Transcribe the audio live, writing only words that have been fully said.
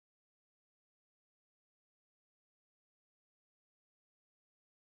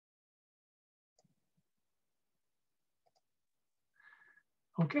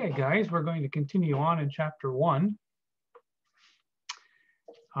Okay, guys, we're going to continue on in chapter 1.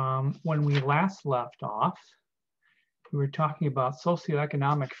 When we last left off, we were talking about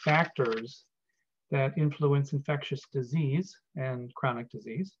socioeconomic factors that influence infectious disease and chronic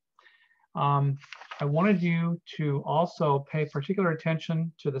disease. I wanted you to also pay particular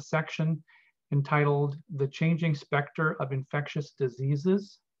attention to the section entitled The Changing Specter of Infectious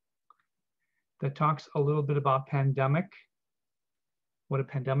Diseases that talks a little bit about pandemic, what a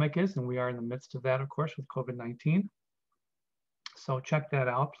pandemic is, and we are in the midst of that, of course, with COVID-19. So check that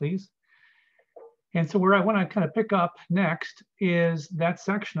out, please. And so where I want to kind of pick up next is that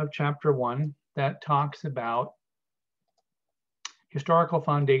section of chapter 1 that talks about historical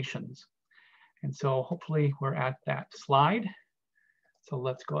foundations. And so hopefully we're at that slide. So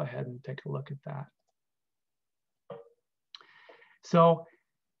let's go ahead and take a look at that. So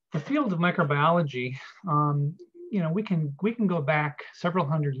the field of microbiology, you know, we can go back several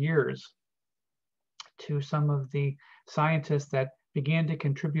hundred years to some of the scientists that began to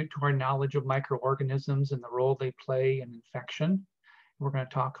contribute to our knowledge of microorganisms and the role they play in infection. We're going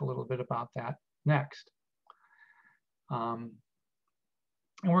to talk a little bit about that next. And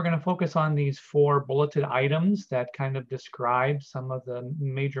we're going to focus on these 4 bulleted items that kind of describe some of the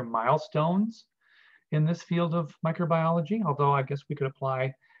major milestones in this field of microbiology, although I guess we could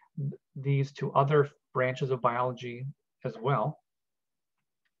apply these to other branches of biology as well.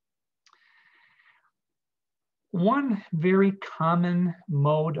 One very common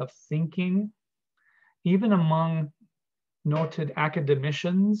mode of thinking, even among noted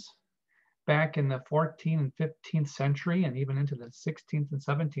academicians back in the 14th and 15th century and even into the 16th and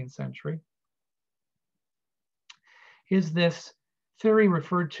 17th century, is this theory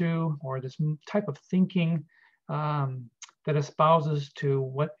referred to, or this type of thinking that espouses to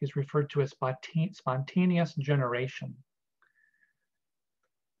what is referred to as spontaneous generation,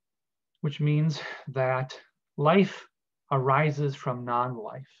 which means that life arises from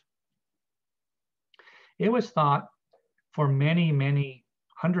non-life. It was thought for many, many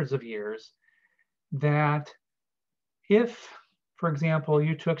hundreds of years that if, for example,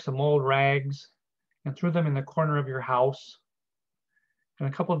 you took some old rags and threw them in the corner of your house, and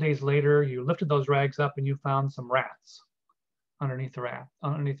a couple of days later you lifted those rags up and you found some rats underneath the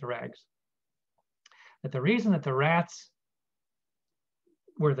rags, that the reason that the rats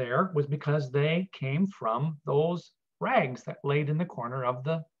were there was because they came from those rags that laid in the corner of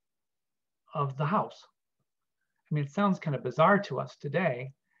the house. I mean, it sounds kind of bizarre to us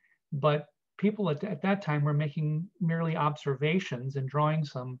today, but people at that time were making merely observations and drawing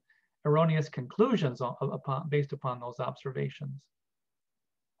some erroneous conclusions based upon those observations.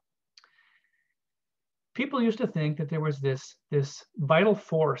 People used to think that there was this vital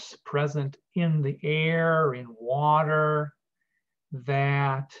force present in the air, in water,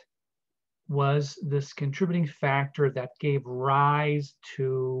 that was this contributing factor that gave rise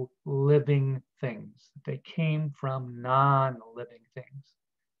to living things. They came from non-living things.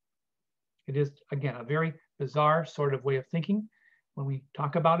 It is, again, a very bizarre sort of way of thinking when we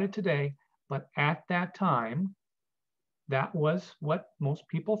talk about it today, but at that time, that was what most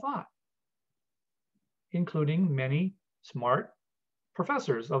people thought, including many smart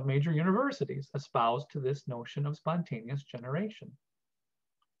professors of major universities espoused to this notion of spontaneous generation.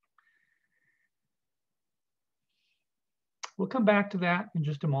 We'll come back to that in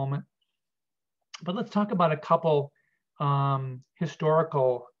just a moment, but let's talk about a couple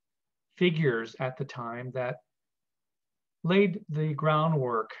historical figures at the time that laid the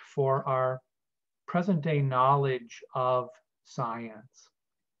groundwork for our present-day knowledge of science.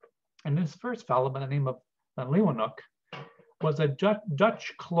 And this first fellow, by the name of Van Leeuwenhoek, was a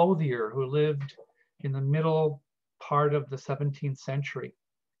Dutch clothier who lived in the middle part of the 17th century.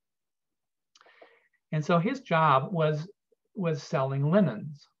 And so his job was selling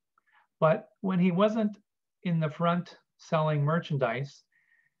linens. But when he wasn't in the front selling merchandise,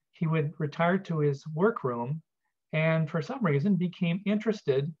 he would retire to his workroom and for some reason became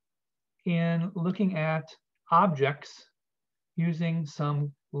interested in looking at objects using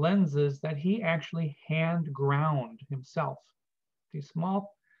some lenses that he actually hand ground himself. These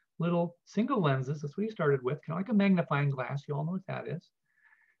small little single lenses, that's what he started with, kind of like a magnifying glass, you all know what that is.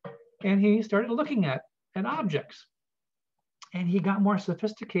 And he started looking at objects. And he got more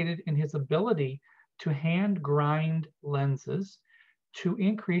sophisticated in his ability to hand grind lenses to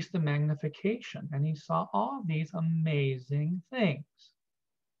increase the magnification. And he saw all these amazing things.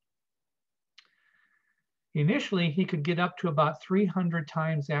 Initially, he could get up to about 300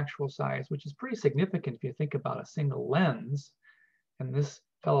 times the actual size, which is pretty significant if you think about a single lens. And this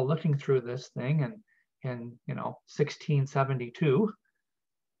fellow looking through this thing in 1672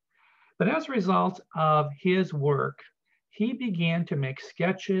 But as a result of his work, he began to make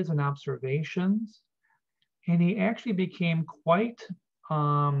sketches and observations, and he actually became quite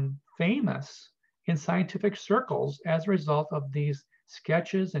famous in scientific circles as a result of these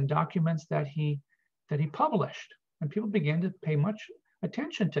sketches and documents that he published, and people began to pay much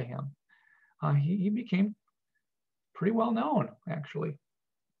attention to him. He became pretty well known, actually.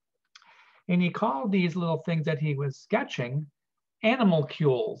 And he called these little things that he was sketching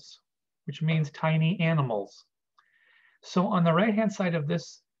animalcules, which means tiny animals. So on the right-hand side of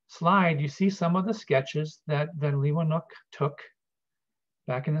this slide, you see some of the sketches that Van Leeuwenhoek took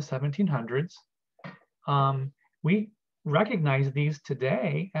back in the 1700s. We recognize these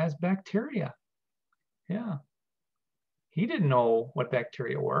today as bacteria. Yeah. He didn't know what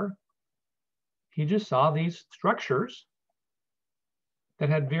bacteria were. He just saw these structures that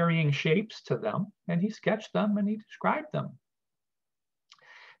had varying shapes to them, and he sketched them and he described them.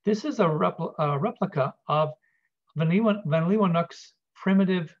 This is a replica of Van Leeuwenhoek's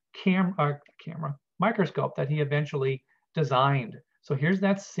primitive microscope that he eventually designed. So here's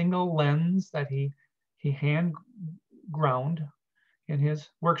that single lens that he hand ground in his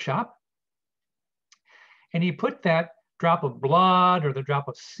workshop. And he put that drop of blood or the drop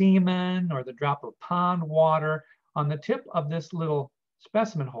of semen or the drop of pond water on the tip of this little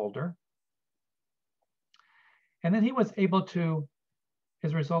specimen holder. And then he was able to,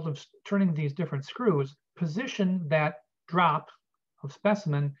 as a result of turning these different screws, position that drop of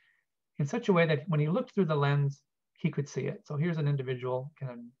specimen in such a way that when he looked through the lens, he could see it. So here's an individual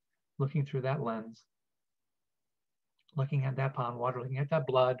kind of looking through that lens, looking at that pond water, looking at that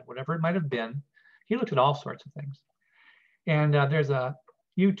blood, whatever it might have been. He looked at all sorts of things. And there's a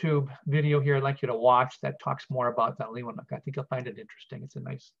YouTube video here I'd like you to watch that talks more about Van Leeuwenhoek. I think you'll find it interesting. It's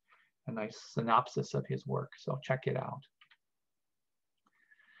a nice synopsis of his work, so check it out.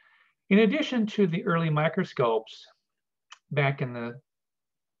 In addition to the early microscopes back in the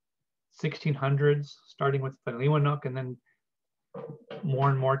 1600s, starting with Van Leeuwenhoek, and then more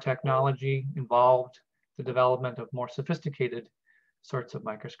and more technology involved the development of more sophisticated sorts of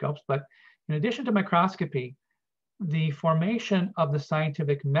microscopes. But in addition to microscopy, the formation of the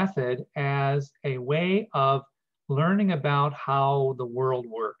scientific method as a way of learning about how the world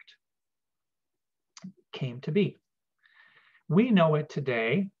worked came to be. We know it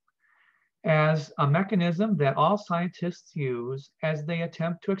today as a mechanism that all scientists use as they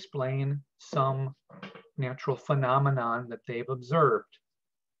attempt to explain some natural phenomenon that they've observed.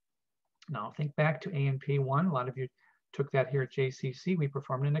 Now think back to A&P1. A lot of you took that here at JCC. We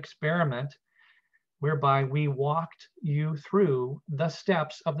performed an experiment whereby we walked you through the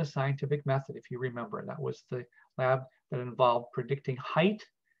steps of the scientific method. If you remember, that was the lab that involved predicting height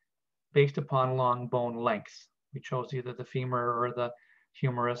based upon long bone lengths. We chose either the femur or the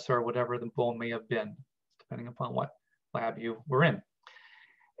humerus or whatever the bone may have been, depending upon what lab you were in.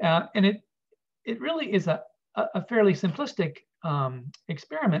 And it really is a fairly simplistic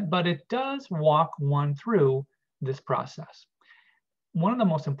experiment, but it does walk one through this process. One of the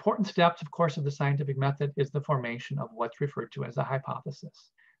most important steps, of course, of the scientific method is the formation of what's referred to as a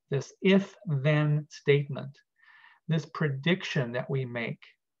hypothesis. This if-then statement, this prediction that we make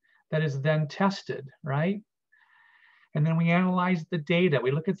that is then tested, right? And then we analyze the data,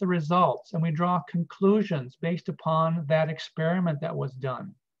 we look at the results, and we draw conclusions based upon that experiment that was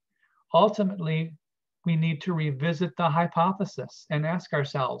done. Ultimately, we need to revisit the hypothesis and ask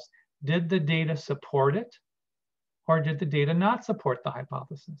ourselves, did the data support it? Or did the data not support the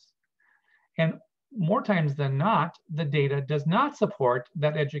hypothesis? And more times than not, the data does not support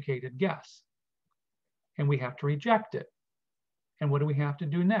that educated guess. And we have to reject it. And what do we have to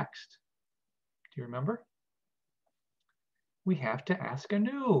do next? Do you remember? We have to ask a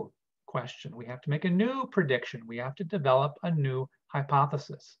new question. We have to make a new prediction. We have to develop a new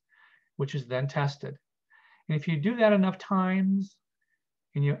hypothesis, which is then tested. And if you do that enough times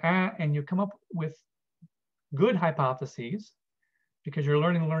and you come up with good hypotheses, because you're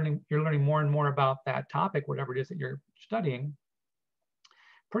learning more and more about that topic, whatever it is that you're studying,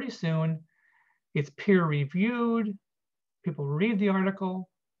 pretty soon it's peer reviewed. People read the article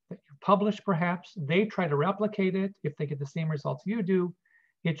that you publish, perhaps they try to replicate it. If they get the same results you do,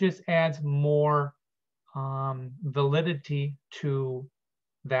 it just adds more validity to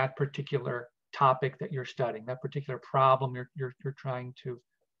that particular topic that you're studying, that particular problem you're trying to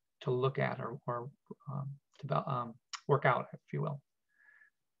look at or work out, if you will.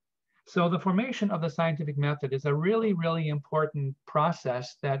 So the formation of the scientific method is a really, really important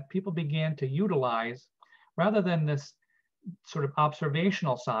process that people began to utilize rather than this sort of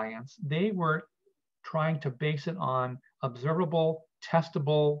observational science. They were trying to base it on observable,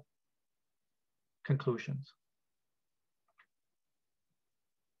 testable conclusions.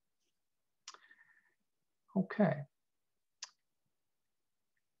 Okay.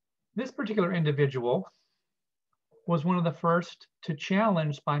 This particular individual was one of the first to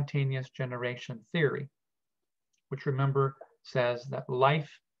challenge spontaneous generation theory, which, remember, says that life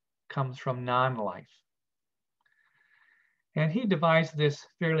comes from non-life. And he devised this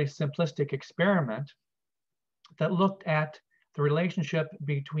fairly simplistic experiment that looked at the relationship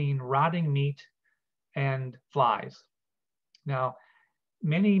between rotting meat and flies. Now,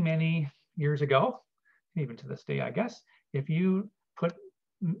 many, many years ago, even to this day, I guess, if you put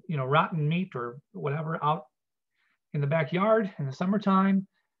rotten meat or whatever out in the backyard in the summertime,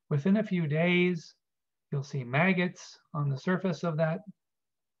 within a few days, you'll see maggots on the surface of that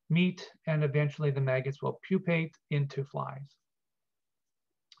meat, and eventually the maggots will pupate into flies.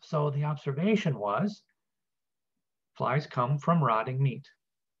 So the observation was flies come from rotting meat.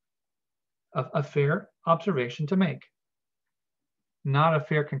 A fair observation to make. Not a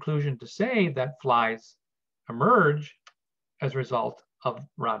fair conclusion to say that flies emerge as a result of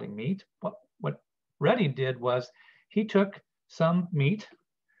rotting meat. What Reddy did was he took some meat,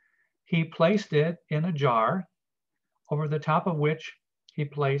 he placed it in a jar, over the top of which he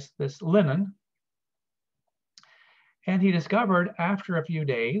placed this linen, and he discovered after a few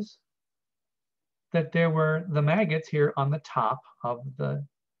days that there were the maggots here on the top of the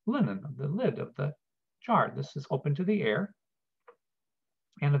linen, of the lid of the jar. This is open to the air,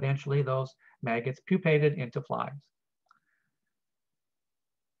 and eventually those maggots pupated into flies.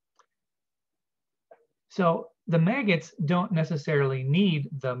 So the maggots don't necessarily need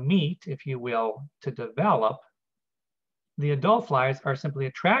the meat, if you will, to develop. The adult flies are simply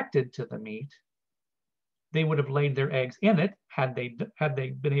attracted to the meat. They would have laid their eggs in it had they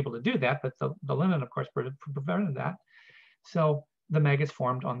been able to do that, but the linen, of course, prevented that. So the maggots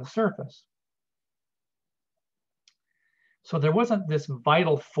formed on the surface. So there wasn't this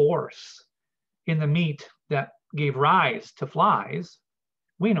vital force in the meat that gave rise to flies.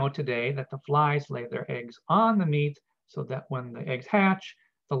 We know today that the flies lay their eggs on the meat so that when the eggs hatch,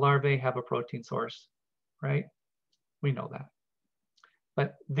 the larvae have a protein source, right? We know that.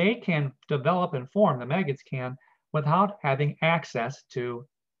 But they can develop and form, the maggots can, without having access to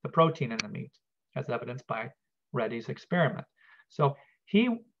the protein in the meat, as evidenced by Reddy's experiment. So he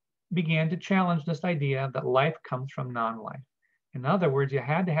began to challenge this idea that life comes from non-life. In other words, you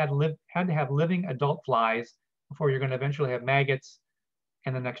had to have living adult flies before you're going to eventually have maggots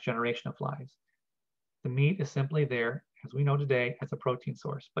and the next generation of flies. The meat is simply there, as we know today, as a protein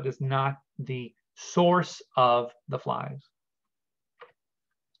source, but is not the source of the flies.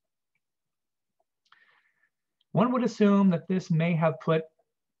 One would assume that this may have put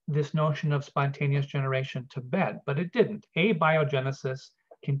this notion of spontaneous generation to bed, but it didn't. Abiogenesis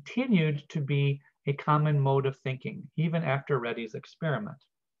continued to be a common mode of thinking, even after Reddy's experiment.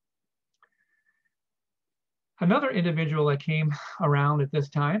 Another individual that came around at this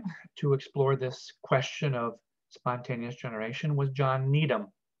time to explore this question of spontaneous generation was John Needham.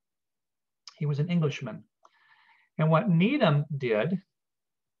 He was an Englishman. And what Needham did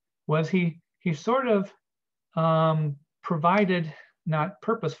was he sort of provided, not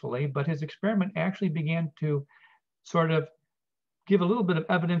purposefully, but his experiment actually began to sort of give a little bit of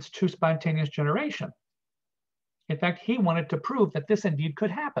evidence to spontaneous generation. In fact, he wanted to prove that this indeed could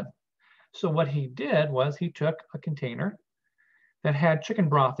happen. So what he did was he took a container that had chicken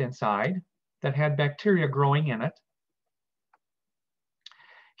broth inside, that had bacteria growing in it.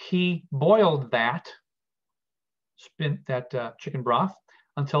 He boiled that chicken broth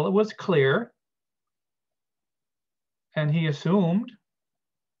until it was clear, and he assumed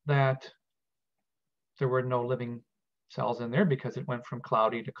that there were no living cells in there because it went from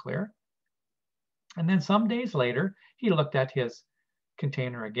cloudy to clear. And then some days later, he looked at his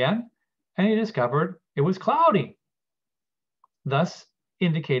container again, and he discovered it was cloudy, thus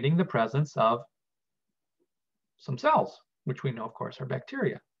indicating the presence of some cells, which we know, of course, are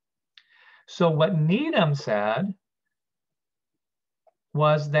bacteria. So what Needham said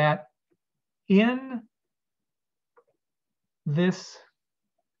was that in this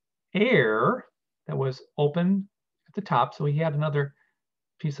air that was open at the top, so he had another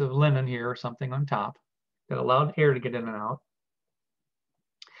piece of linen here or something on top that allowed air to get in and out.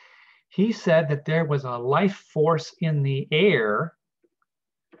 He said that there was a life force in the air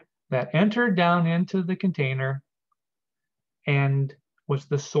that entered down into the container and was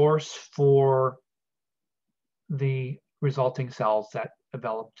the source for the resulting cells that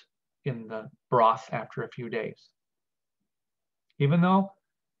developed in the broth after a few days. Even though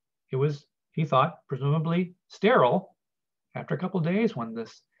it was, he thought, presumably sterile, after a couple of days when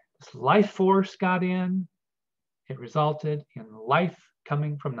this This life force got in. It resulted in life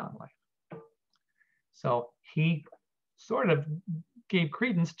coming from non-life. So he sort of gave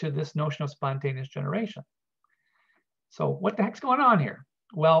credence to this notion of spontaneous generation. So what the heck's going on here?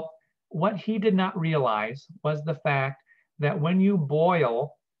 Well, what he did not realize was the fact that when you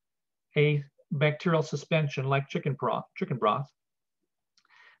boil a bacterial suspension like chicken broth,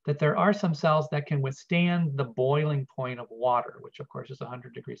 that there are some cells that can withstand the boiling point of water, which of course is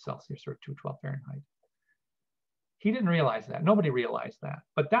 100 degrees Celsius or 212 Fahrenheit. He didn't realize that. Nobody realized that.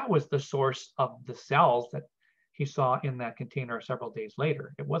 But that was the source of the cells that he saw in that container several days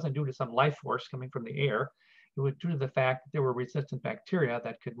later. It wasn't due to some life force coming from the air. It was due to the fact that there were resistant bacteria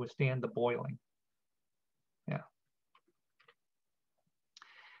that could withstand the boiling. Yeah.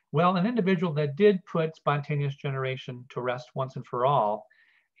 Well, an individual that did put spontaneous generation to rest once and for all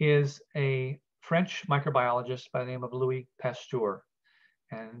is a French microbiologist by the name of Louis Pasteur.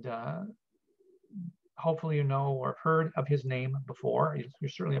 And hopefully you know or heard of his name before. You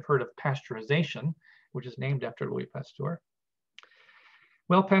certainly have heard of pasteurization, which is named after Louis Pasteur.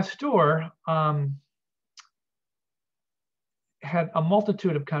 Well, Pasteur had a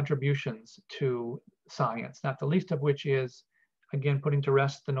multitude of contributions to science, not the least of which is, again, putting to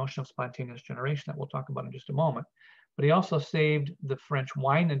rest the notion of spontaneous generation that we'll talk about in just a moment. But he also saved the French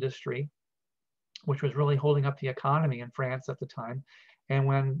wine industry, which was really holding up the economy in France at the time. And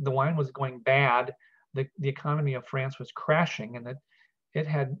when the wine was going bad, the economy of France was crashing, and it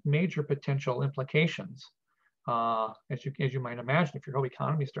had major potential implications. As you might imagine, if your whole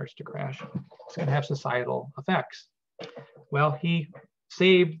economy starts to crash, it's going to have societal effects. Well, he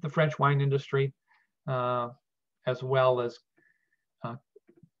saved the French wine industry, as well as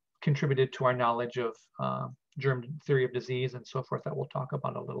contributed to our knowledge of germ theory of disease and so forth that we'll talk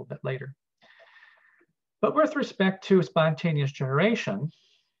about a little bit later. But with respect to spontaneous generation,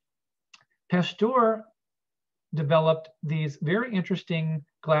 Pasteur developed these very interesting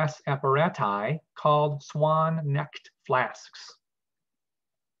glass apparati called swan-necked flasks.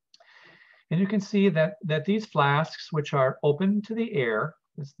 And you can see that these flasks, which are open to the air,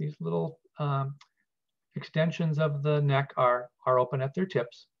 these little extensions of the neck are open at their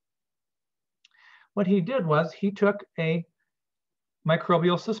tips. What he did was he took a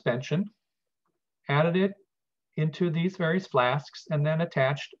microbial suspension, added it into these various flasks, and then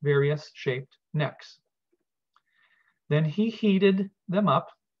attached various shaped necks. Then he heated them up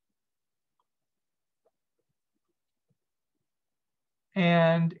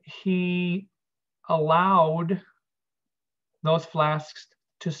and he allowed those flasks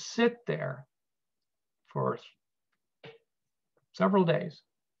to sit there for several days.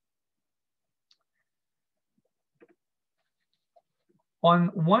 On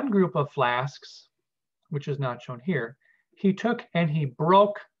one group of flasks, which is not shown here, he took and he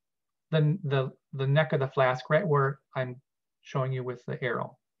broke the neck of the flask right where I'm showing you with the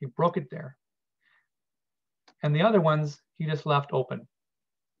arrow. He broke it there. And the other ones he just left open,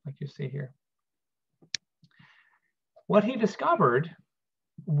 like you see here. What he discovered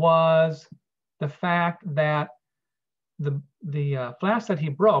was the fact that the flask that he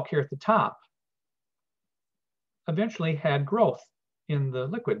broke here at the top eventually had growth in the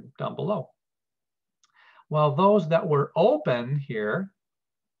liquid down below, while those that were open here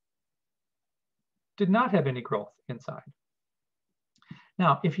did not have any growth inside.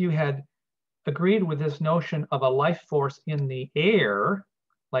 Now, if you had agreed with this notion of a life force in the air,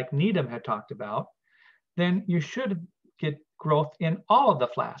 like Needham had talked about, then you should get growth in all of the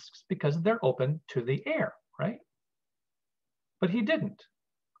flasks because they're open to the air, right? But he didn't.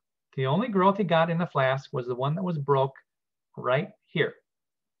 The only growth he got in the flask was the one that was broke right here.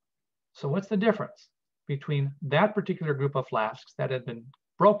 So what's the difference between that particular group of flasks that had been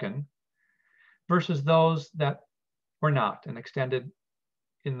broken versus those that were not and extended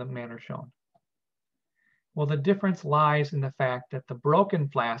in the manner shown? Well, the difference lies in the fact that the broken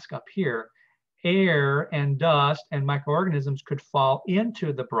flask up here, air and dust and microorganisms could fall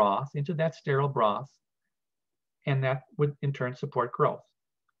into the broth, into that sterile broth, and that would in turn support growth.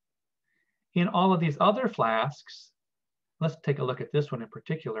 In all of these other flasks, let's take a look at this one in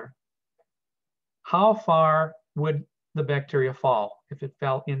particular. How far would the bacteria fall if it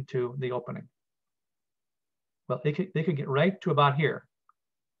fell into the opening? Well, they could get right to about here.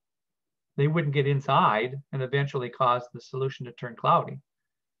 They wouldn't get inside and eventually cause the solution to turn cloudy.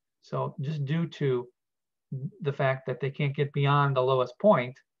 So just due to the fact that they can't get beyond the lowest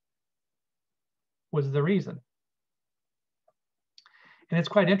point was the reason. And it's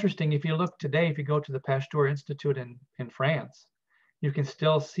quite interesting, if you look today, if you go to the Pasteur Institute in France, you can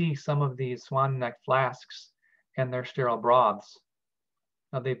still see some of these swan neck flasks and their sterile broths.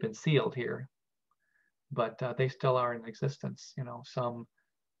 Now they've been sealed here, but they still are in existence, some,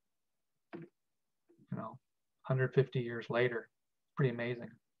 150 years later. Pretty amazing.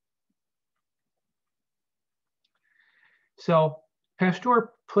 So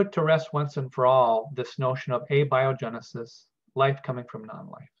Pasteur put to rest once and for all this notion of abiogenesis, life coming from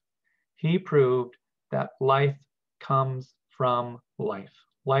non-life. He proved that life comes from life.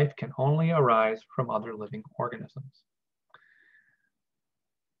 Life can only arise from other living organisms.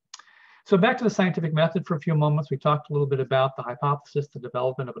 So back to the scientific method for a few moments. We talked a little bit about the hypothesis, the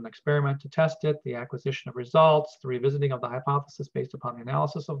development of an experiment to test it, the acquisition of results, the revisiting of the hypothesis based upon the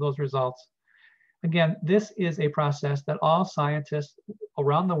analysis of those results. Again, this is a process that all scientists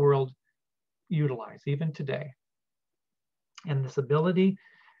around the world utilize, even today. And this ability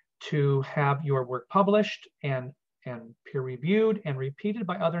to have your work published and peer-reviewed and repeated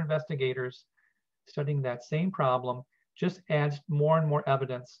by other investigators studying that same problem just adds more and more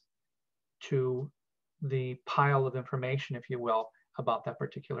evidence to the pile of information, if you will, about that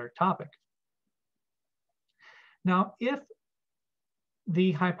particular topic. Now, if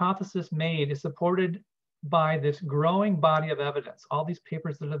the hypothesis made is supported by this growing body of evidence, all these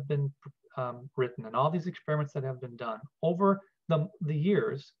papers that have been written and all these experiments that have been done over the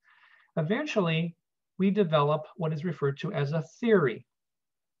years, eventually we develop what is referred to as a theory.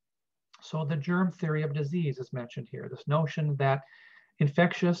 So the germ theory of disease is mentioned here, this notion that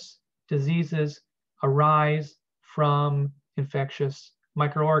infectious diseases arise from infectious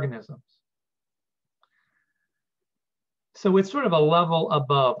microorganisms. So it's sort of a level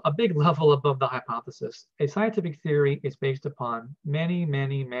above, a big level above the hypothesis. A scientific theory is based upon many,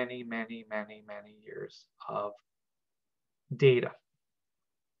 many, many, many, many, many years of data.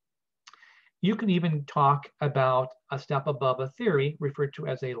 You can even talk about a step above a theory referred to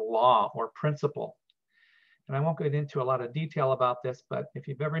as a law or principle. And I won't get into a lot of detail about this, but if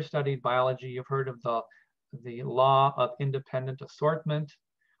you've ever studied biology, you've heard of the law of independent assortment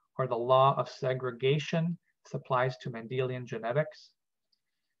or the law of segregation. This applies to Mendelian genetics.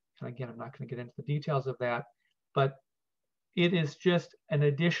 And again, I'm not going to get into the details of that, but it is just an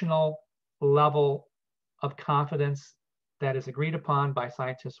additional level of confidence that is agreed upon by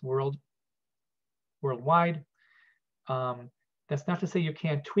scientists worldwide. That's not to say you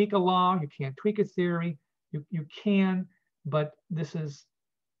can't tweak a law, you can't tweak a theory. You can, but it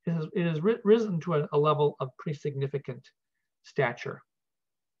has risen to a level of pretty significant stature.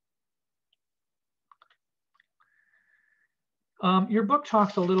 Your book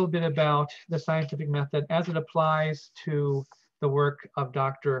talks a little bit about the scientific method as it applies to the work of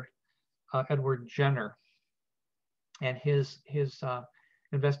Dr. Edward Jenner and his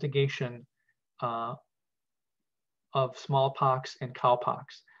investigation of smallpox and cowpox.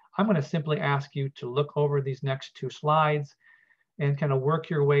 I'm going to simply ask you to look over these next two slides and kind of work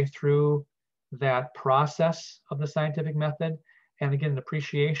your way through that process of the scientific method. And again, an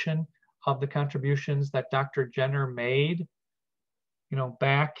appreciation of the contributions that Dr. Jenner made,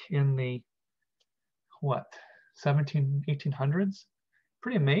 back in the, 1800s?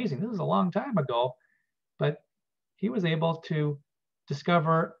 Pretty amazing. This is a long time ago, but he was able to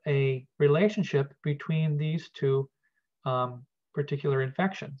discover a relationship between these two particular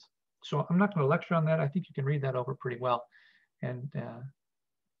infections. So I'm not going to lecture on that. I think you can read that over pretty well and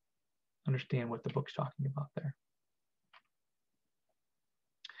understand what the book's talking about there.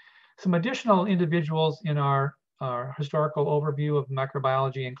 Some additional individuals in our historical overview of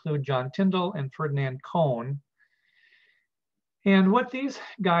microbiology include John Tyndall and Ferdinand Cohn. And what these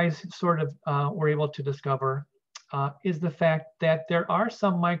guys sort of were able to discover is the fact that there are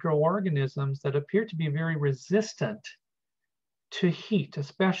some microorganisms that appear to be very resistant to heat,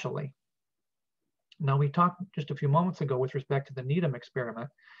 especially. Now, we talked just a few moments ago with respect to the Needham experiment.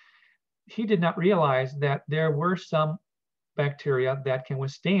 He did not realize that there were some bacteria that can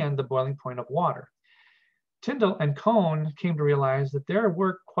withstand the boiling point of water. Tyndall and Cohn came to realize that there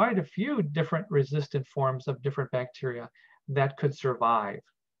were quite a few different resistant forms of different bacteria that could survive.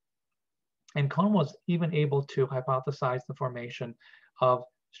 And Cohn was even able to hypothesize the formation of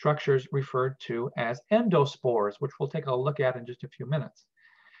structures referred to as endospores, which we'll take a look at in just a few minutes.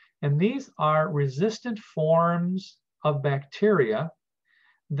 And these are resistant forms of bacteria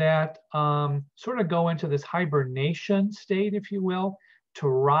that sort of go into this hibernation state, if you will, to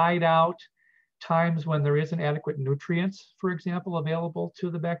ride out times when there isn't adequate nutrients, for example, available to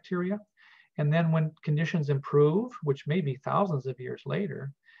the bacteria. And then when conditions improve, which may be thousands of years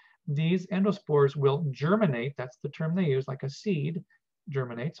later, these endospores will germinate. That's the term they use, like a seed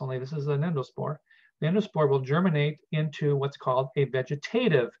germinates, only this is an endospore. The endospore will germinate into what's called a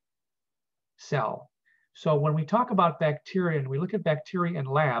vegetative cell, So when we talk about bacteria and we look at bacteria in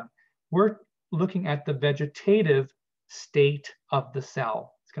lab, we're looking at the vegetative state of the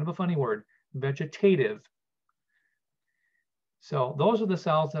cell. It's kind of a funny word, vegetative. So those are the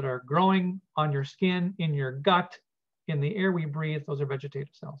cells that are growing on your skin, in your gut, in the air we breathe. Those are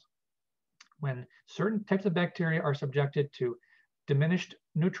vegetative cells. When certain types of bacteria are subjected to diminished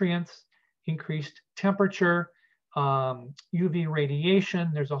nutrients, increased temperature, UV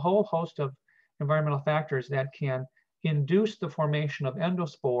radiation, there's a whole host of environmental factors that can induce the formation of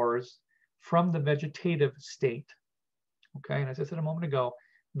endospores from the vegetative state. Okay, and as I said a moment ago,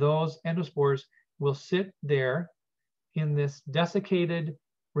 those endospores will sit there in this desiccated,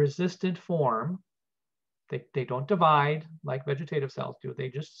 resistant form. They don't divide like vegetative cells do. They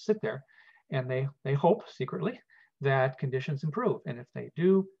just sit there and they hope secretly that conditions improve. And if they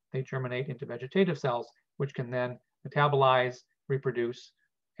do, they germinate into vegetative cells, which can then metabolize, reproduce,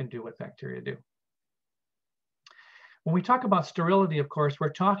 and do what bacteria do. When we talk about sterility, of course, we're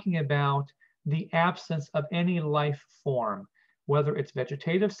talking about the absence of any life form, whether it's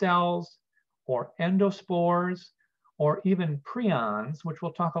vegetative cells or endospores, or even prions, which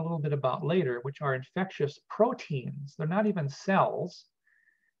we'll talk a little bit about later, which are infectious proteins. They're not even cells.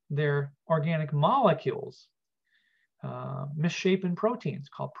 They're organic molecules, misshapen proteins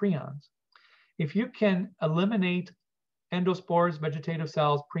called prions. If you can eliminate endospores, vegetative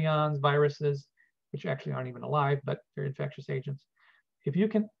cells, prions, viruses, which actually aren't even alive, but they're infectious agents. If you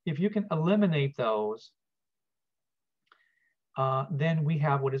can eliminate those, then we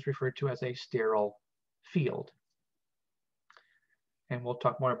have what is referred to as a sterile field. And we'll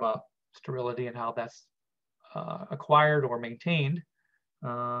talk more about sterility and how that's acquired or maintained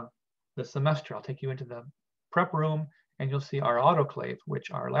this semester. I'll take you into the prep room and you'll see our autoclave,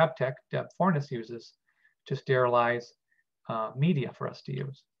 which our lab tech, Deb Fornes, uses to sterilize media for us to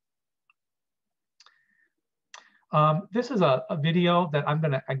use. This is a video that I'm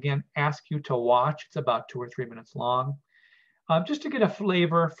going to, again, ask you to watch. It's about 2 or 3 minutes long, just to get a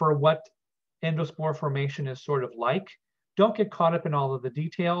flavor for what endospore formation is sort of like. Don't get caught up in all of the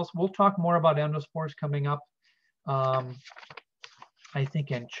details. We'll talk more about endospores coming up, I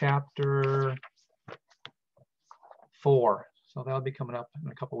think in chapter 4. So that'll be coming up in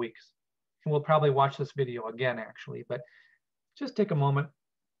a couple weeks. And we'll probably watch this video again, actually, but just take a moment,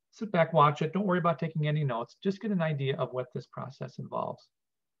 sit back, watch it. Don't worry about taking any notes. Just get an idea of what this process involves.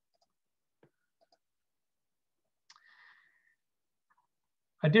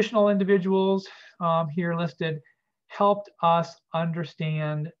 Additional individuals here listed helped us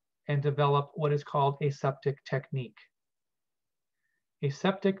understand and develop what is called aseptic technique.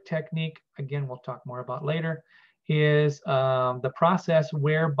 Aseptic technique, again, we'll talk more about later, is the process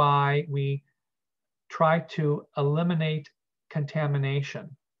whereby we try to eliminate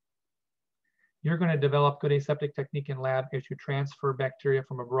contamination. You're going to develop good aseptic technique in lab as you transfer bacteria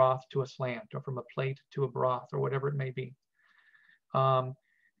from a broth to a slant, or from a plate to a broth, or whatever it may be.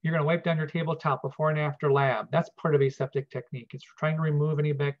 You're going to wipe down your tabletop before and after lab. That's part of aseptic technique. It's trying to remove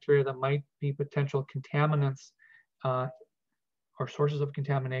any bacteria that might be potential contaminants or sources of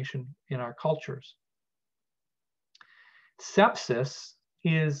contamination in our cultures. Sepsis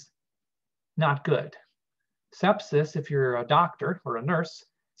is not good. Sepsis, if you're a doctor or a nurse,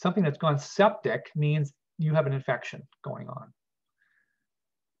 something that's gone septic means you have an infection going on.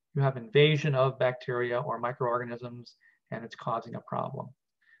 You have invasion of bacteria or microorganisms, and it's causing a problem.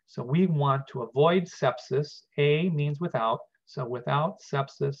 So we want to avoid sepsis. A means without. So without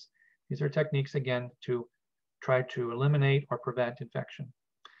sepsis, these are techniques, again, to try to eliminate or prevent infection.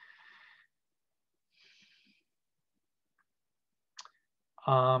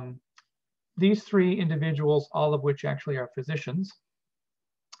 These 3 individuals, all of which actually are physicians,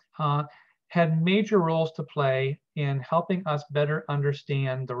 had major roles to play in helping us better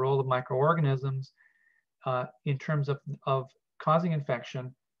understand the role of microorganisms in terms of causing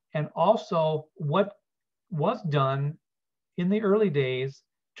infection, and also what was done in the early days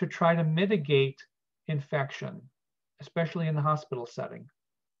to try to mitigate infection, especially in the hospital setting.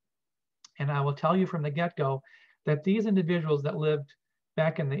 And I will tell you from the get-go that these individuals that lived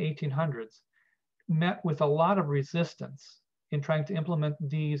back in the 1800s met with a lot of resistance in trying to implement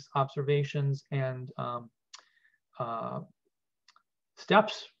these observations and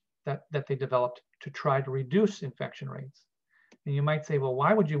steps that they developed to try to reduce infection rates. And you might say, well,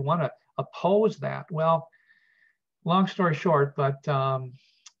 why would you want to oppose that? Well, long story short, but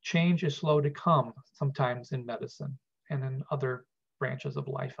change is slow to come sometimes in medicine and in other branches of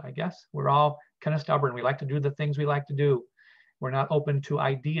life, I guess. We're all kind of stubborn. We like to do the things we like to do. We're not open to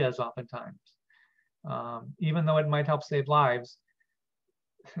ideas oftentimes. Even though it might help save lives,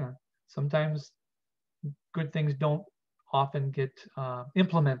 sometimes good things don't often get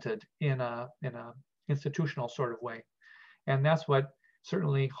implemented in a institutional sort of way. And that's what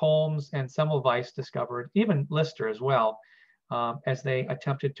certainly Holmes and Semmelweis discovered, even Lister as well, as they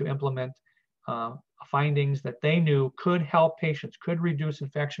attempted to implement findings that they knew could help patients, could reduce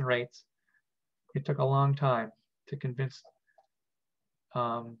infection rates. It took a long time to convince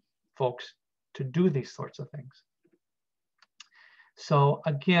folks to do these sorts of things. So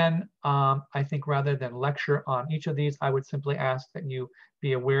again, I think rather than lecture on each of these, I would simply ask that you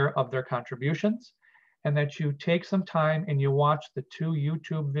be aware of their contributions and that you take some time and you watch the 2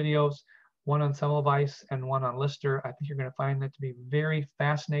 YouTube videos, one on Semmelweis and one on Lister. I think you're going to find that to be very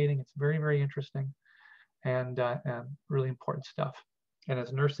fascinating. It's very, very interesting and really important stuff. And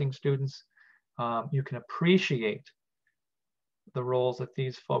as nursing students, you can appreciate the roles that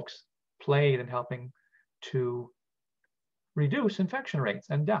these folks played in helping to reduce infection rates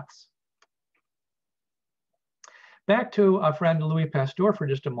and deaths. Back to a friend Louis Pasteur for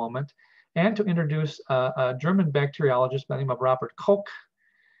just a moment, and to introduce a German bacteriologist by the name of Robert Koch.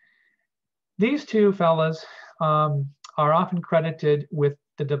 These two fellas are often credited with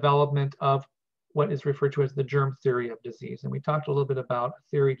the development of what is referred to as the germ theory of disease. And we talked a little bit about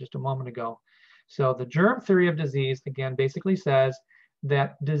theory just a moment ago. So the germ theory of disease, again, basically says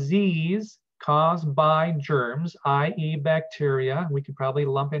that disease caused by germs, i.e. bacteria, we could probably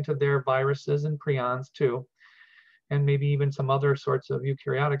lump into their viruses and prions too, and maybe even some other sorts of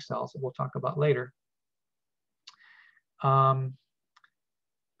eukaryotic cells that we'll talk about later. But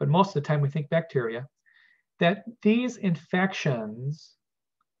most of the time we think bacteria, that these infections,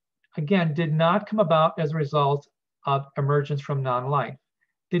 again, did not come about as a result of emergence from non-life.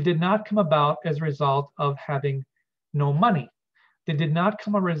 They did not come about as a result of having no money. They did not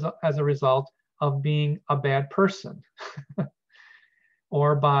come as a result of being a bad person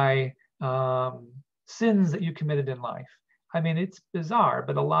or by sins that you committed in life. I mean, it's bizarre,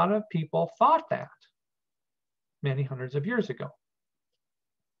 but a lot of people thought that many hundreds of years ago.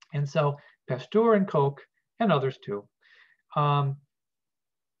 And so Pasteur and Koch and others too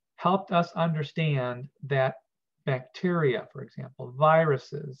helped us understand that bacteria, for example,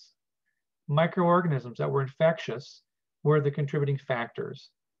 viruses, microorganisms that were infectious were the contributing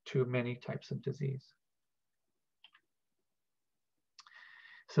factors to many types of disease.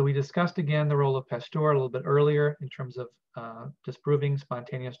 So we discussed again the role of Pasteur a little bit earlier in terms of disproving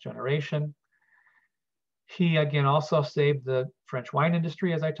spontaneous generation. He again also saved the French wine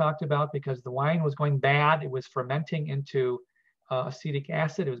industry, as I talked about, because the wine was going bad. It was fermenting into acetic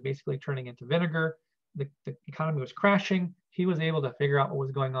acid. It was basically turning into vinegar. The economy was crashing. He was able to figure out what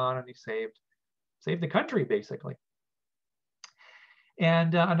was going on, and he saved the country basically.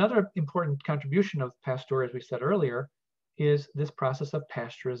 And another important contribution of Pasteur, as we said earlier, is this process of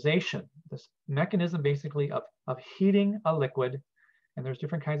pasteurization, this mechanism basically of heating a liquid. And there's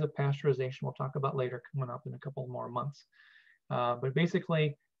different kinds of pasteurization we'll talk about later, coming up in a couple more months. But basically,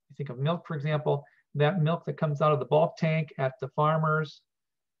 you think of milk, for example, that milk that comes out of the bulk tank at the farmer's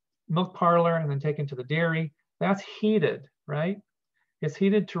milk parlor and then taken to the dairy, that's heated, right? It's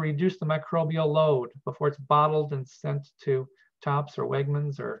heated to reduce the microbial load before it's bottled and sent to Tops or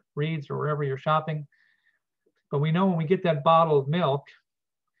Wegmans or Reed's or wherever you're shopping. But we know when we get that bottle of milk,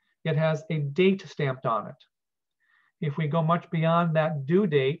 it has a date stamped on it. If we go much beyond that due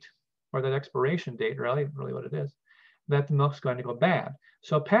date, or that expiration date, really what it is, that the milk's going to go bad.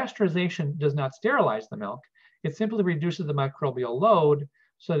 So pasteurization does not sterilize the milk. It simply reduces the microbial load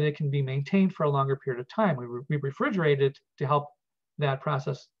so that it can be maintained for a longer period of time. We refrigerate it to help that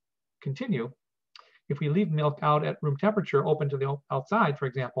process continue. If we leave milk out at room temperature, open to the outside, for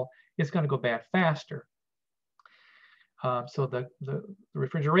example, it's going to go bad faster. So the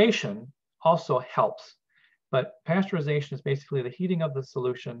refrigeration also helps. But pasteurization is basically the heating of the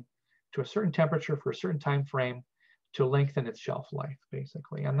solution to a certain temperature for a certain time frame to lengthen its shelf life,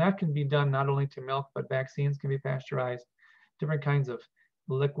 basically. And that can be done not only to milk, but vaccines can be pasteurized. Different kinds of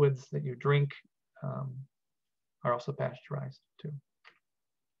liquids that you drink are also pasteurized too.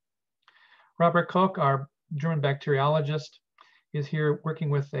 Robert Koch, our German bacteriologist, is here working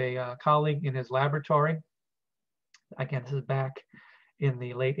with a colleague in his laboratory. Again, this is back in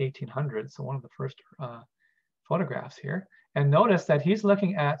the late 1800s, so one of the first photographs here. And notice that he's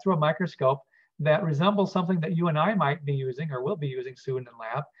looking at through a microscope that resembles something that you and I might be using or will be using soon in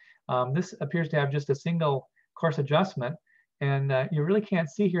lab. This appears to have just a single course adjustment, and you really can't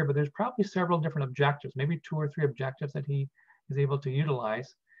see here, but there's probably several different objectives, maybe 2 or 3 objectives that he is able to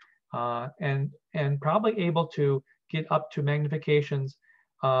utilize, and probably able to get up to magnifications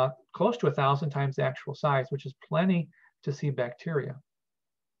close to 1,000 times the actual size, which is plenty to see bacteria.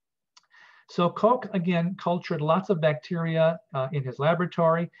 So Koch, again, cultured lots of bacteria in his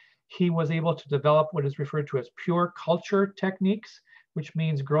laboratory. He was able to develop what is referred to as pure culture techniques, which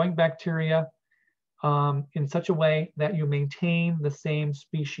means growing bacteria in such a way that you maintain the same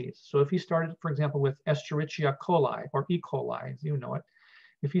species. So if he started, for example, with Escherichia coli or E. coli, as you know it,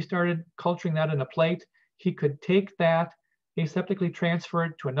 if he started culturing that in a plate, he could take that, aseptically transfer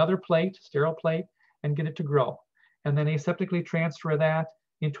it to another plate, sterile plate, and get it to grow. And then aseptically transfer that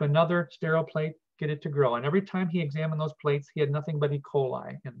into another sterile plate, get it to grow. And every time he examined those plates, he had nothing but E.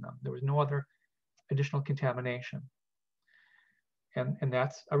 coli in them. There was no other additional contamination. And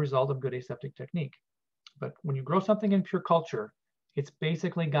that's a result of good aseptic technique. But when you grow something in pure culture, it's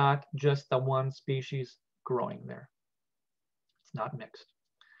basically got just the one species growing there. It's not mixed.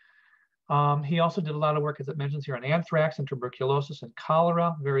 He also did a lot of work, as it mentions here, on anthrax and tuberculosis and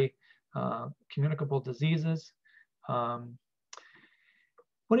cholera, very communicable diseases.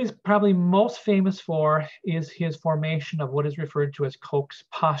 What he's probably most famous for is his formation of what is referred to as Koch's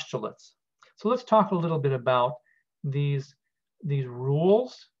postulates. So let's talk a little bit about these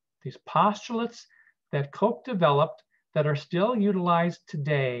rules, these postulates that Koch developed that are still utilized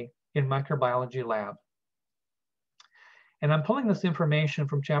today in microbiology lab. And I'm pulling this information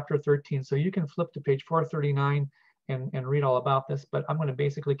from chapter 13, so you can flip to page 439 and read all about this, but I'm going to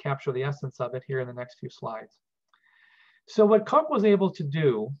basically capture the essence of it here in the next few slides. So what Koch was able to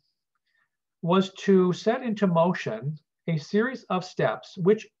do was to set into motion a series of steps,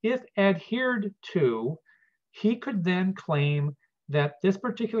 which if adhered to, he could then claim that this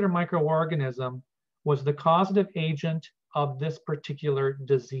particular microorganism was the causative agent of this particular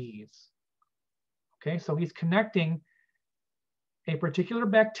disease. Okay, so he's connecting a particular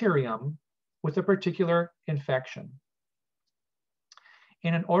bacterium with a particular infection.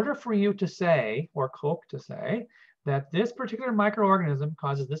 And in order for you to say, or Koch to say, that this particular microorganism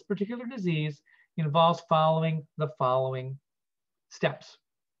causes this particular disease, involves following the following steps.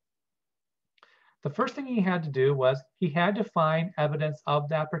 The first thing he had to do was he had to find evidence of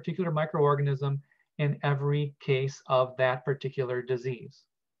that particular microorganism in every case of that particular disease.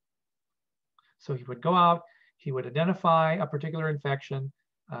 So he would go out, he would identify a particular infection,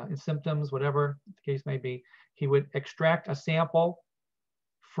 symptoms, whatever the case may be. He would extract a sample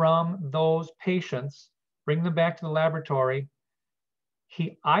from those patients, bring them back to the laboratory.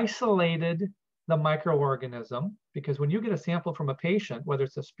 He isolated the microorganism, because when you get a sample from a patient, whether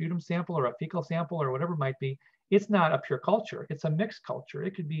it's a sputum sample or a fecal sample or whatever it might be, it's not a pure culture, it's a mixed culture.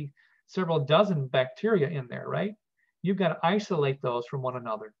 It could be several dozen bacteria in there, right? You've got to isolate those from one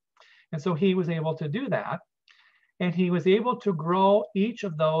another. And so he was able to do that. And he was able to grow each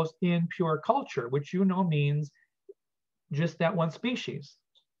of those in pure culture, which you know means just that one species.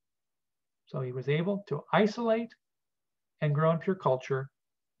 So he was able to isolate and grow in pure culture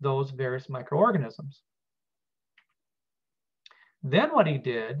those various microorganisms. Then what he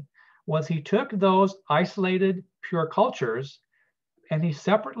did was he took those isolated pure cultures and he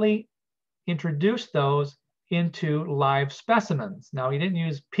separately introduced those into live specimens. Now he didn't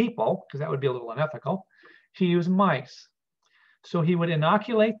use people because that would be a little unethical. He used mice. So he would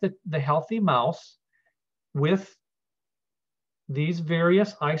inoculate the healthy mouse with these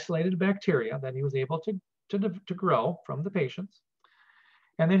various isolated bacteria that he was able to grow from the patients.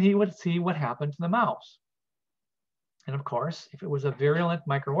 And then he would see what happened to the mouse. And of course, if it was a virulent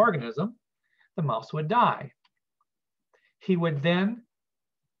microorganism, the mouse would die. He would then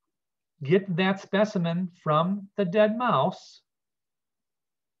get that specimen from the dead mouse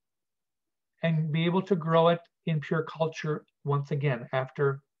and be able to grow it in pure culture once again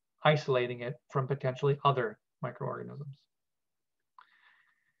after isolating it from potentially other microorganisms.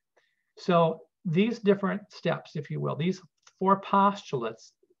 So these different steps, if you will, these four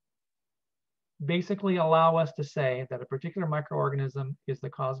postulates basically allow us to say that a particular microorganism is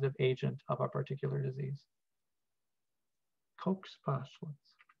the causative agent of a particular disease. Koch's postulates.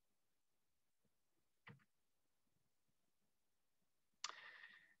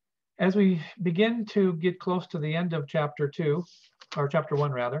 As we begin to get close to the end of chapter 2, or chapter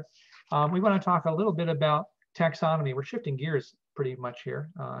 1 rather, we want to talk a little bit about taxonomy. We're shifting gears pretty much here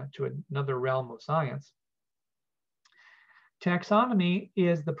to another realm of science. Taxonomy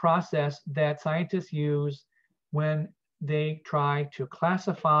is the process that scientists use when they try to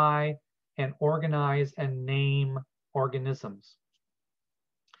classify and organize and name organisms.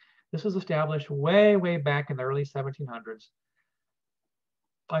 This was established way, way back in the early 1700s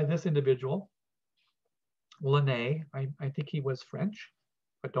by this individual, Linné. I think he was French,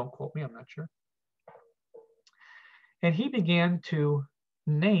 but don't quote me, I'm not sure. And he began to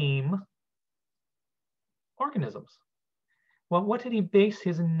name organisms. Well, what did he base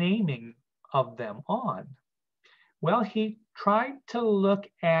his naming of them on? Well, he tried to look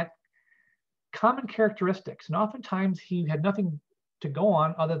at common characteristics, and oftentimes he had nothing to go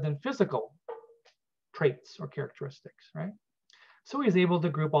on other than physical traits or characteristics, right? So he was able to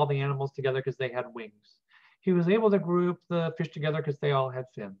group all the animals together because they had wings. He was able to group the fish together because they all had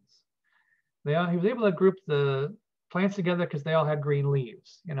fins. He was able to group the plants together because they all had green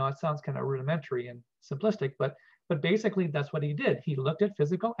leaves. You know, it sounds kind of rudimentary and simplistic, but basically that's what he did. He looked at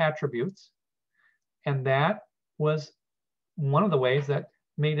physical attributes, and that was one of the ways that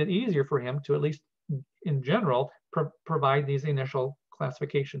made it easier for him to, at least in general, provide these initial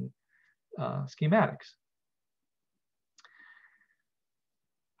classification schematics.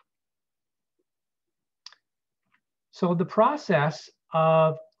 So the process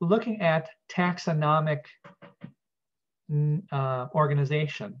of looking at taxonomic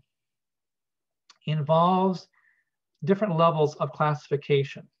organization involves different levels of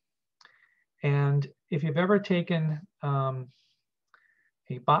classification. And if you've ever taken a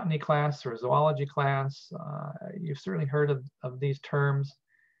botany class or a zoology class, you've certainly heard of these terms.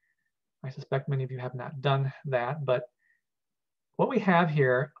 I suspect many of you have not done that, but what we have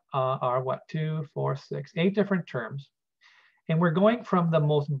here are what, 2, 4, 6, 8 different terms. And we're going from the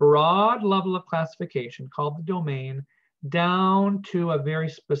most broad level of classification called the domain down to a very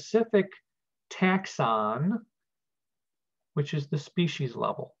specific taxon, which is the species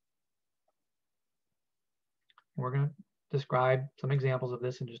level. We're going to describe some examples of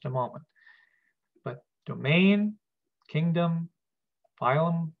this in just a moment. But domain, kingdom,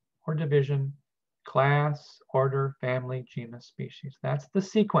 phylum or division, class, order, family, genus, species. That's the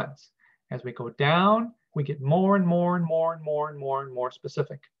sequence. As we go down, we get more and more and more and more and more and more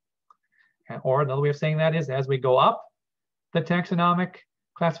specific. Or another way of saying that is, as we go up the taxonomic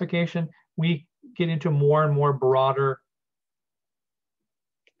classification, we get into more and more broader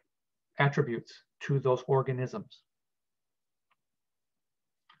attributes to those organisms.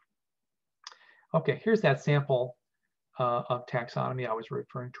 Okay, here's that sample of taxonomy I was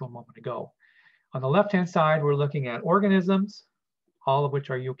referring to a moment ago. On the left-hand side, we're looking at organisms, all of which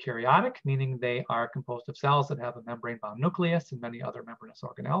are eukaryotic, meaning they are composed of cells that have a membrane-bound nucleus and many other membranous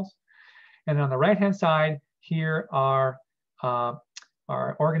organelles. And on the right-hand side, here are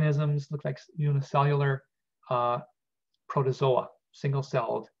organisms, look like unicellular protozoa,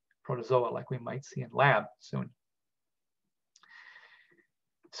 single-celled protozoa like we might see in lab soon.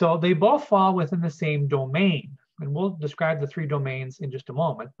 So they both fall within the same domain, and we'll describe the 3 domains in just a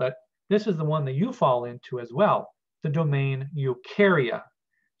moment, but this is the one that you fall into as well, the domain eukarya.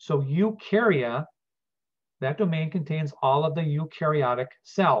 So eukarya, that domain contains all of the eukaryotic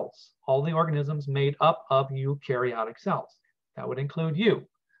cells, all the organisms made up of eukaryotic cells. That would include you.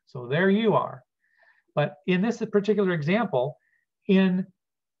 So there you are. But in this particular example, in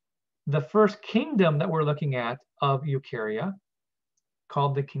the first kingdom that we're looking at of eukarya,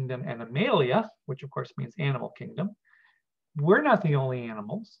 called the kingdom Animalia, which of course means animal kingdom, we're not the only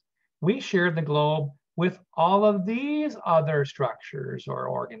animals. We share the globe with all of these other structures or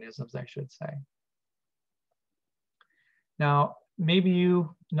organisms, I should say. Now, maybe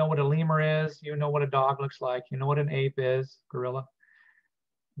you know what a lemur is, you know what a dog looks like, you know what an ape is, gorilla.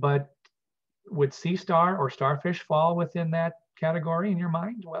 But would sea star or starfish fall within that category in your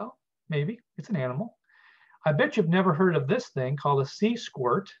mind? Well, maybe. It's an animal. I bet you've never heard of this thing called a sea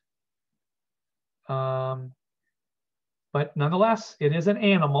squirt. But nonetheless, it is an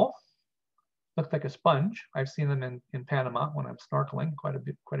animal. Looks like a sponge. I've seen them in Panama when I'm snorkeling quite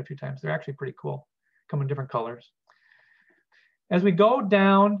a few times. They're actually pretty cool. Come in different colors. As we go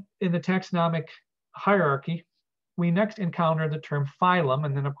down in the taxonomic hierarchy, we next encounter the term phylum,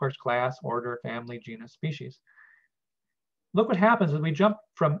 and then of course class, order, family, genus, species. Look what happens as we jump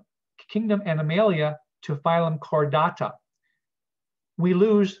from kingdom Animalia to phylum Chordata. We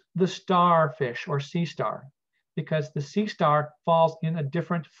lose the starfish or sea star because the sea star falls in a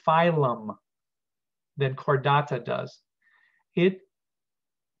different phylum than Chordata does. It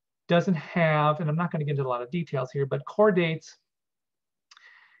doesn't have, and I'm not going to get into a lot of details here, but chordates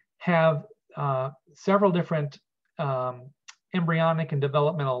have several different embryonic and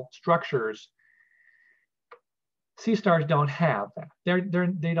developmental structures. Sea stars don't have that.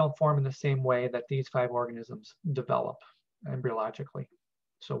 They don't form in the same way that these 5 organisms develop embryologically.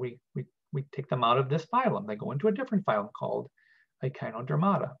 So we take them out of this phylum. They go into a different phylum called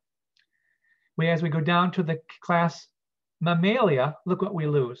Echinodermata. As we go down to the class Mammalia, look what we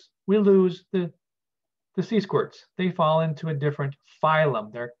lose. We lose the sea squirts. They fall into a different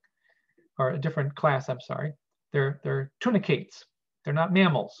phylum. Or a different class, I'm sorry. They're tunicates. They're not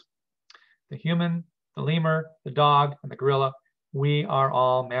mammals. The human, the lemur, the dog, and the gorilla, we are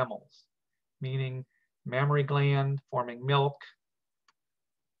all mammals. meaning mammary gland, forming milk.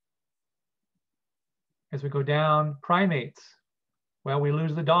 As we go down, primates. Well, we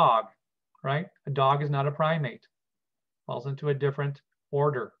lose the dog, right? A dog is not a primate. Falls into a different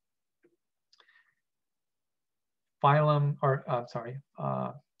order. Phylum, or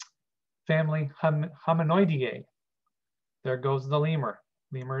family Hominoideae. There goes the lemur.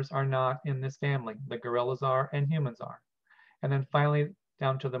 Lemurs are not in this family. The gorillas are and humans are. And then finally,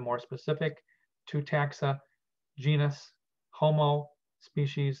 down to the more specific, two taxa, genus, Homo,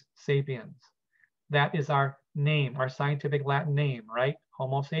 species, sapiens. That is our name, our scientific Latin name, right?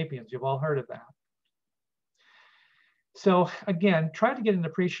 Homo sapiens, you've all heard of that. So again, try to get an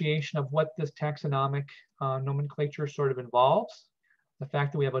appreciation of what this taxonomic nomenclature sort of involves. The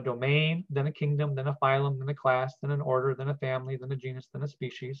fact that we have a domain, then a kingdom, then a phylum, then a class, then an order, then a family, then a genus, then a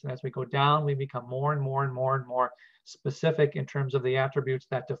species. And as we go down, we become more and more and more and more specific in terms of the attributes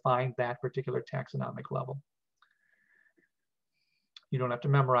that define that particular taxonomic level. You don't have to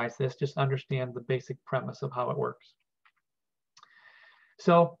memorize this, just understand the basic premise of how it works.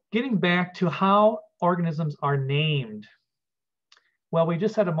 So getting back to how organisms are named. Well, we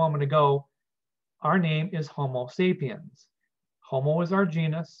just said a moment ago, our name is Homo sapiens. Homo is our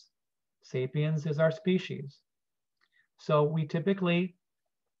genus, sapiens is our species. So we typically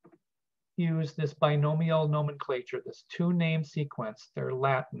use this binomial nomenclature, this two-name sequence, they're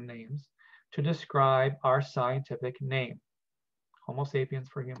Latin names, to describe our scientific name. Homo sapiens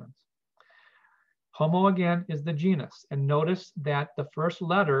for humans. Homo, again, is the genus. And notice that the first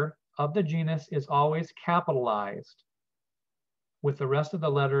letter of the genus is always capitalized, with the rest of the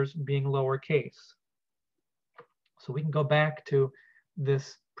letters being lowercase. So we can go back to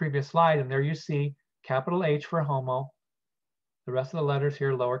this previous slide, and there you see capital H for Homo, the rest of the letters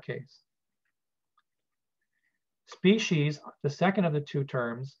here lowercase. Species, the second of the two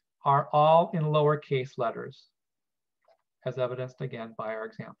terms, are all in lowercase letters, as evidenced again by our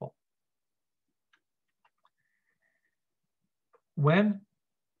example. When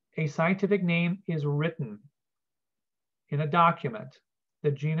a scientific name is written in a document, the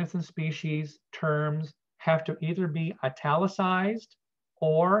genus and species terms have to either be italicized,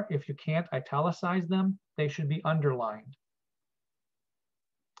 or if you can't italicize them, they should be underlined.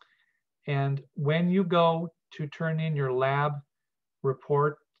 And when you go to turn in your lab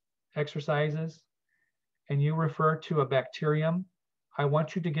report exercises and you refer to a bacterium, I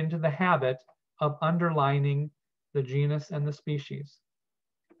want you to get into the habit of underlining the genus and the species.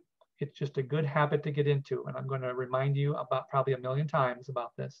 It's just a good habit to get into, and I'm going to remind you about probably 1,000,000 times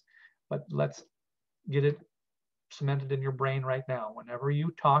about this, but let's get it cemented in your brain right now. Whenever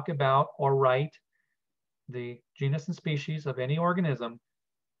you talk about or write the genus and species of any organism,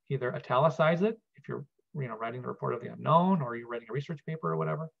 either italicize it if you're writing the report of the unknown, or you're writing a research paper or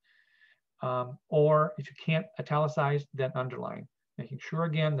whatever, or if you can't italicize, then underline, making sure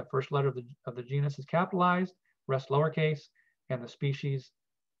again the first letter of the genus is capitalized, rest lowercase, and the species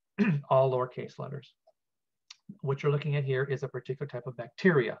all lowercase letters. What you're looking at here is a particular type of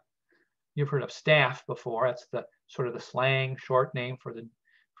bacteria. You've heard of staph before. That's the sort of the slang short name for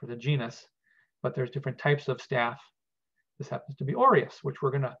the genus, but there's different types of staph. This happens to be aureus, which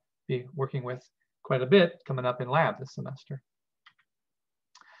we're going to be working with quite a bit coming up in lab this semester.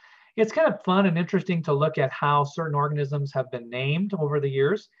 It's kind of fun and interesting to look at how certain organisms have been named over the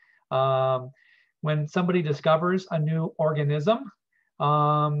years. When somebody discovers a new organism,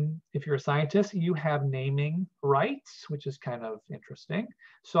 if you're a scientist, you have naming rights, which is kind of interesting.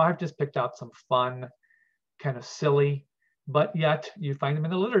 So I've just picked out some fun, kind of silly, but yet you find them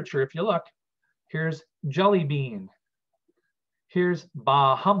in the literature if you look. Here's jelly bean. Here's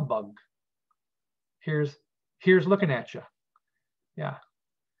bah humbug. Here's looking at you. Yeah.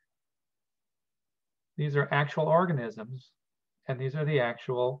 These are actual organisms, and these are the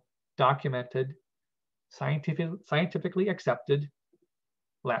actual documented, scientifically accepted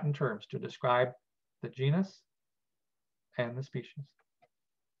Latin terms to describe the genus and the species.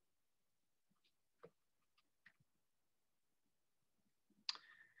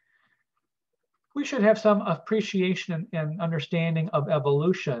 We should have some appreciation and understanding of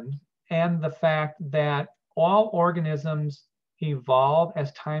evolution and the fact that all organisms evolve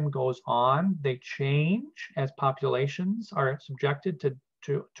as time goes on. They change as populations are subjected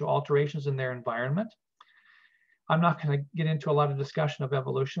to alterations in their environment. I'm not going to get into a lot of discussion of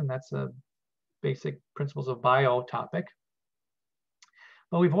evolution. That's a basic principles of bio topic.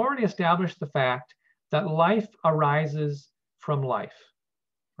 But we've already established the fact that life arises from life,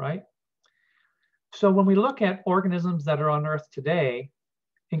 right? So when we look at organisms that are on Earth today,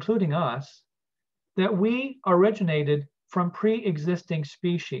 including us, that we originated from pre-existing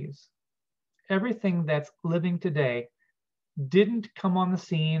species. everything that's living today didn't come on the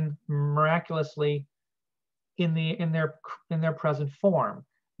scene miraculously in their present form.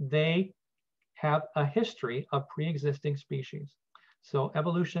 They have a history of pre-existing species. So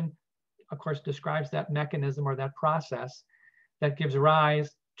evolution, of course, describes that mechanism or that process that gives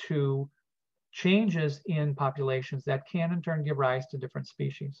rise to changes in populations that can in turn give rise to different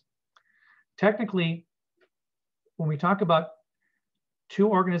species. Technically, when we talk about two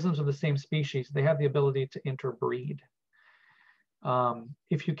organisms of the same species, they have the ability to interbreed.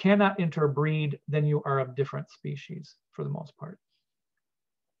 If you cannot interbreed, then you are of different species for the most part.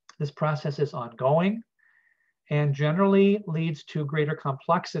 This process is ongoing and generally leads to greater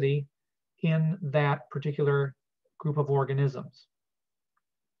complexity in that particular group of organisms.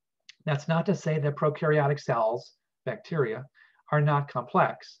 That's not to say that prokaryotic cells, bacteria, are not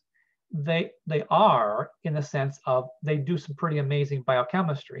complex. They are, in the sense of they do some pretty amazing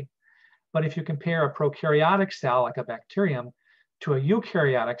biochemistry. But if you compare a prokaryotic cell like a bacterium to a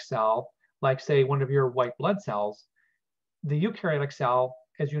eukaryotic cell, like say one of your white blood cells, the eukaryotic cell,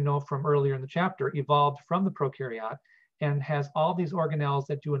 as you know from earlier in the chapter, evolved from the prokaryote and has all these organelles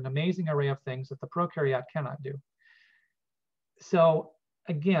that do an amazing array of things that the prokaryote cannot do. So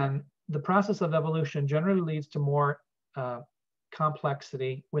again, the process of evolution generally leads to more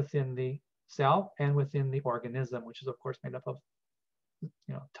complexity within the cell and within the organism, which is of course made up of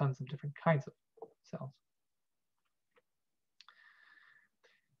tons of different kinds of cells.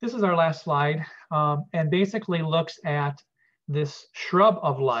 This is our last slide, and basically looks at this shrub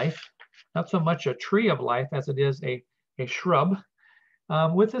of life, not so much a tree of life as it is a shrub,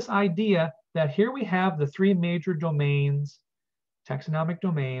 with this idea that here we have the three major domains, taxonomic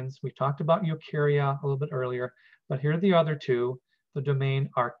domains. We talked about eukarya a little bit earlier, but here are the other two, the domain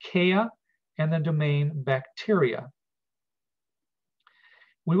archaea and the domain bacteria.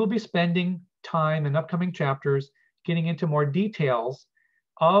 We will be spending time in upcoming chapters getting into more details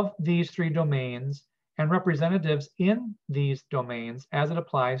of these three domains and representatives in these domains as it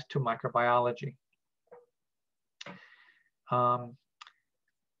applies to microbiology.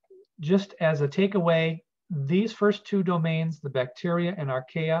 Just as a takeaway, these first two domains, the bacteria and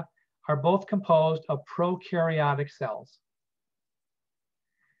archaea, are both composed of prokaryotic cells.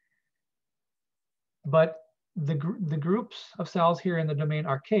 But the groups of cells here in the domain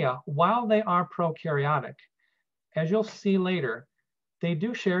archaea, while they are prokaryotic, as you'll see later, they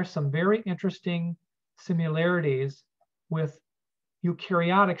do share some very interesting similarities with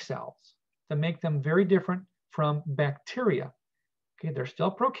eukaryotic cells that make them very different from bacteria. Okay, they're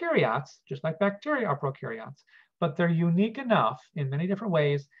still prokaryotes, just like bacteria are prokaryotes, but they're unique enough in many different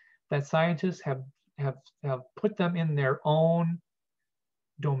ways that scientists have put them in their own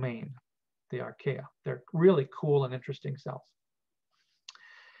domain, the archaea. They're really cool and interesting cells.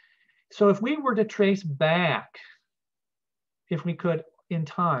 So if we were to trace back, if we could in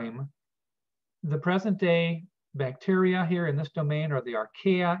time, the present day bacteria here in this domain, or the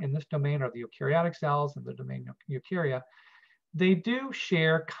archaea in this domain, or the eukaryotic cells in the domain eukarya, they do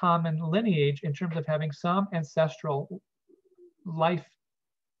share common lineage in terms of having some ancestral life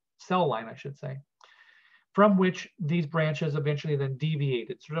cell line, I should say, from which these branches eventually then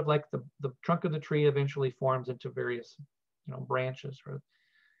deviated, sort of like the trunk of the tree eventually forms into various branches, or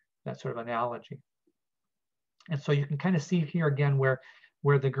that sort of analogy. And so you can kind of see here again where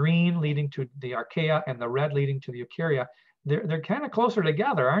the green leading to the archaea and the red leading to the eukarya, they're kind of closer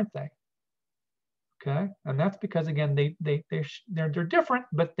together, aren't they? Okay, and that's because again they're different,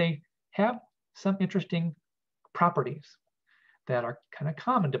 but they have some interesting properties that are kind of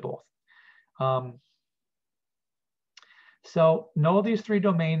common to both. So know these three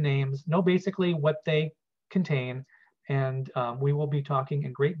domain names, know basically what they contain, and we will be talking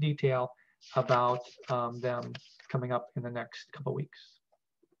in great detail about them coming up in the next couple weeks.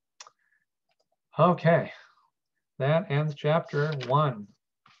 Okay, that ends chapter 1,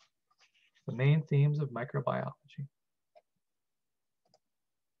 the main themes of microbiology.